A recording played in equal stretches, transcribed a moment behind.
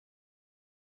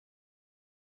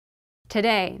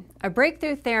Today, a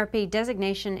breakthrough therapy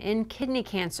designation in kidney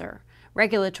cancer,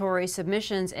 regulatory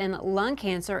submissions in lung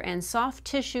cancer and soft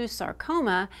tissue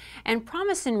sarcoma, and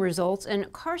promising results in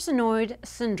Carcinoid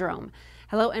Syndrome.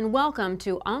 Hello and welcome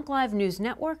to OncLive News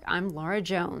Network. I'm Laura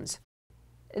Jones.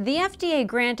 The FDA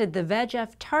granted the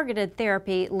VEGF-targeted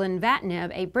therapy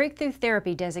Lenvatinib a breakthrough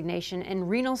therapy designation in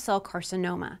renal cell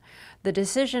carcinoma. The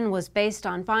decision was based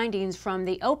on findings from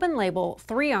the open-label,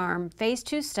 3-arm Phase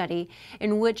 2 study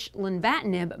in which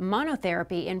Lenvatinib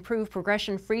monotherapy improved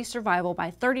progression-free survival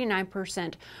by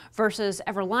 39% versus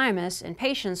everolimus in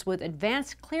patients with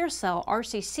advanced clear cell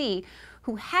RCC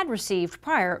who had received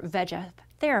prior VEGF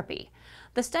therapy.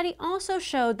 The study also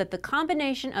showed that the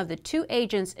combination of the two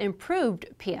agents improved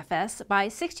PFS by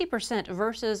 60%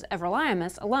 versus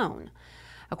everolimus alone.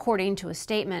 According to a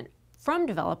statement from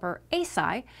developer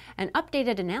Eisai, an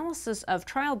updated analysis of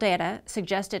trial data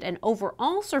suggested an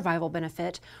overall survival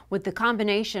benefit with the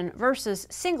combination versus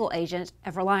single-agent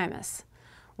everolimus.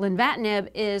 Lenvatinib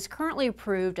is currently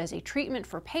approved as a treatment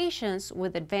for patients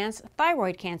with advanced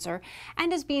thyroid cancer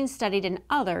and is being studied in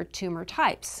other tumor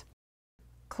types.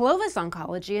 Clovis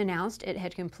Oncology announced it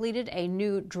had completed a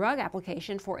new drug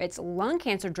application for its lung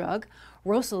cancer drug,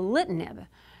 Ruxolitinib.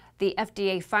 The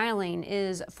FDA filing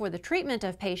is for the treatment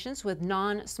of patients with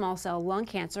non-small cell lung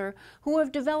cancer who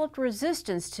have developed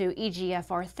resistance to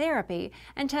EGFR therapy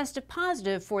and tested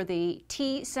positive for the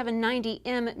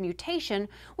T790M mutation,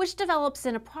 which develops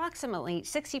in approximately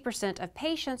 60% of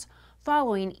patients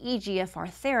following EGFR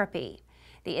therapy.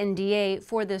 The NDA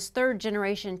for this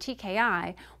third-generation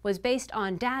TKI was based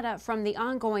on data from the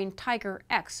ongoing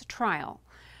TIGER-X trial.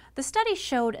 The study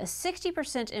showed a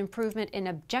 60% improvement in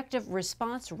objective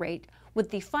response rate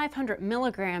with the 500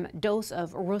 milligram dose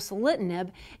of Ruxolitinib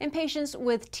in patients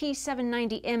with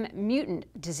T790M mutant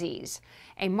disease.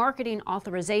 A marketing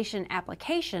authorization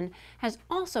application has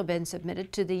also been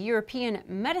submitted to the European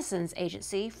Medicines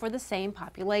Agency for the same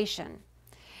population.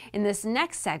 In this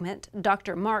next segment,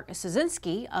 Dr. Mark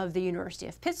Szynski of the University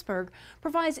of Pittsburgh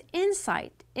provides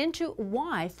insight into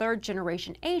why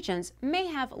third-generation agents may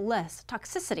have less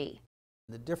toxicity.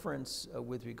 The difference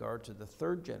with regard to the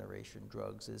third-generation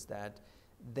drugs is that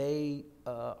they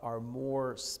are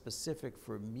more specific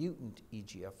for mutant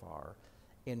EGFR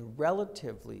and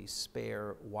relatively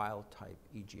spare wild-type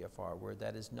EGFR, where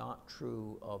that is not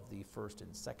true of the first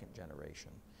and second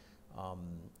generation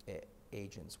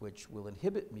agents, which will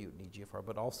inhibit mutant EGFR,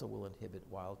 but also will inhibit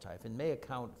wild type and may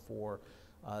account for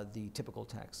the typical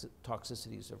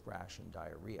toxicities of rash and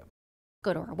diarrhea.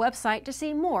 Go to our website to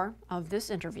see more of this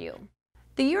interview.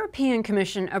 The European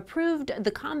Commission approved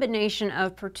the combination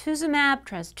of pertuzumab,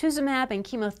 trastuzumab, and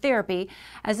chemotherapy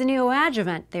as a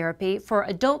neoadjuvant therapy for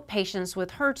adult patients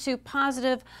with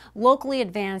HER2-positive, locally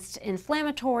advanced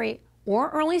inflammatory or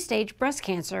early-stage breast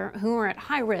cancer who are at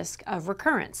high risk of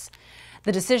recurrence.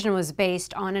 The decision was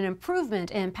based on an improvement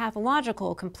in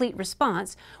pathological complete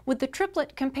response with the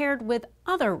triplet compared with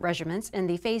other regimens in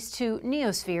the Phase 2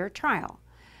 NeoSphere trial.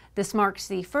 This marks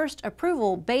the first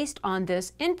approval based on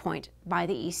this endpoint by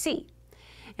the EC.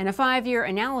 In a 5-year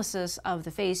analysis of the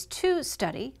Phase 2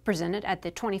 study presented at the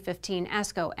 2015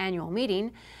 ASCO annual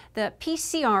meeting, the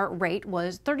PCR rate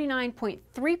was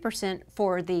 39.3%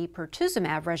 for the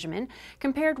pertuzumab regimen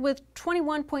compared with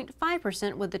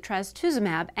 21.5% with the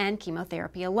trastuzumab and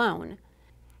chemotherapy alone.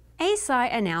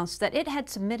 Eisai announced that it had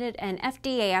submitted an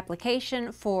FDA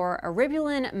application for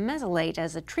eribulin mesylate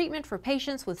as a treatment for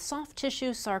patients with soft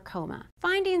tissue sarcoma.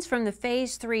 Findings from the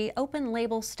Phase 3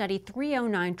 open-label study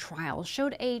 309 trial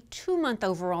showed a 2-month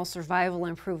overall survival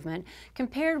improvement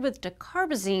compared with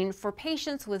dacarbazine for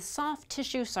patients with soft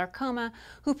tissue sarcoma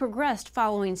who progressed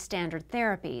following standard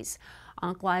therapies.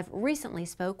 OncLive recently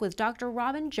spoke with Dr.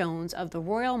 Robin Jones of the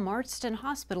Royal Marsden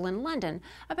Hospital in London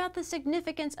about the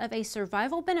significance of a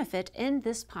survival benefit in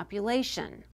this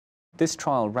population. This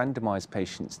trial randomized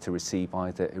patients to receive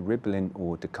either eribulin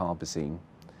or dacarbazine.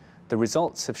 The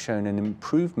results have shown an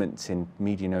improvement in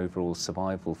median overall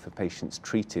survival for patients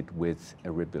treated with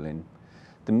eribulin.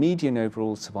 The median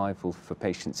overall survival for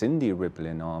patients in the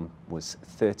eribulin arm was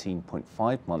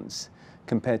 13.5 months,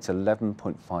 compared to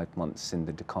 11.5 months in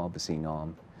the dacarbazine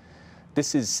arm.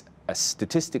 This is a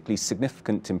statistically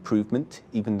significant improvement.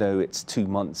 Even though it's 2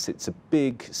 months, it's a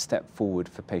big step forward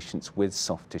for patients with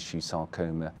soft tissue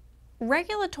sarcoma.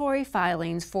 Regulatory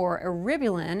filings for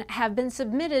eribulin have been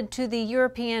submitted to the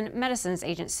European Medicines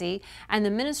Agency and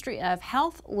the Ministry of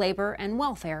Health, Labor and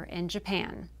Welfare in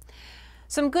Japan.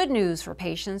 Some good news for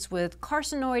patients with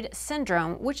Carcinoid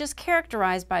Syndrome, which is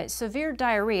characterized by severe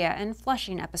diarrhea and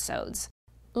flushing episodes.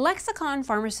 Lexicon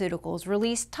Pharmaceuticals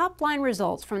released top-line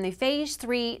results from the Phase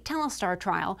 3 Telestar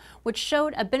trial, which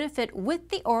showed a benefit with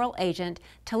the oral agent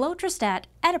telotrestat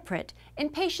etiprit in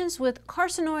patients with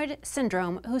Carcinoid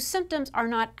Syndrome whose symptoms are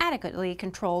not adequately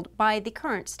controlled by the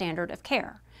current standard of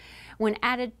care. When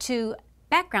added to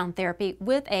background therapy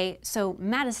with a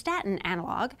somatostatin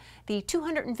analog, the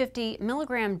 250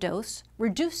 milligram dose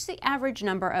reduced the average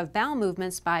number of bowel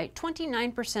movements by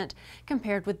 29%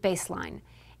 compared with baseline.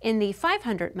 In the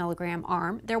 500 milligram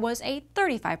arm, there was a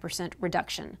 35%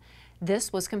 reduction.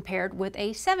 This was compared with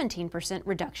a 17%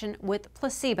 reduction with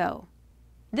placebo.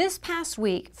 This past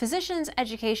week, Physicians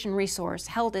Education Resource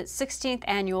held its 16th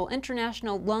Annual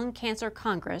International Lung Cancer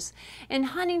Congress in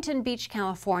Huntington Beach,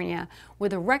 California,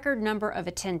 with a record number of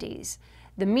attendees.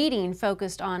 The meeting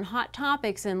focused on hot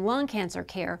topics in lung cancer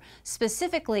care,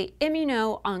 specifically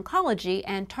immuno-oncology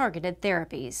and targeted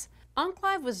therapies.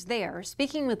 Onclive was there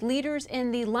speaking with leaders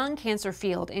in the lung cancer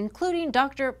field, including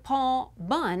Dr. Paul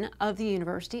Bunn of the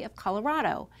University of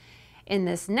Colorado. In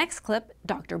this next clip,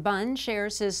 Dr. Bunn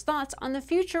shares his thoughts on the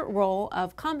future role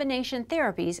of combination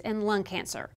therapies in lung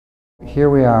cancer. Here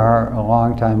we are a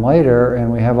long time later, and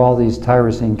we have all these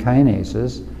tyrosine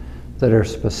kinases that are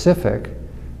specific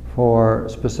for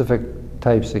specific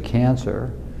types of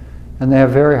cancer, and they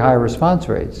have very high response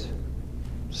rates,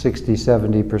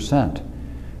 60–70%.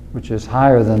 Which is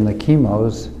higher than the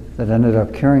chemos that ended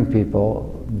up curing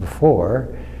people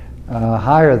before,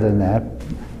 higher than that,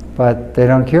 but they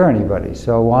don't cure anybody.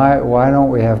 So why don't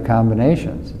we have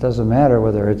combinations? It doesn't matter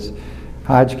whether it's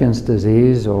Hodgkin's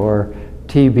disease or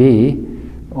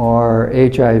TB or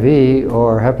HIV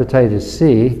or hepatitis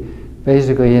C.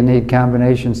 Basically, you need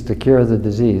combinations to cure the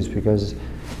disease, because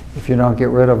if you don't get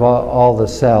rid of all the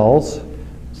cells,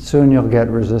 soon you'll get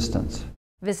resistance.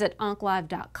 Visit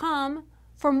onclive.com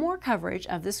for more coverage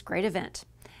of this great event.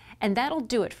 And that'll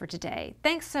do it for today.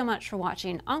 Thanks so much for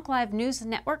watching OncLive News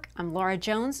Network. I'm Laura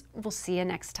Jones. We'll see you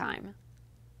next time.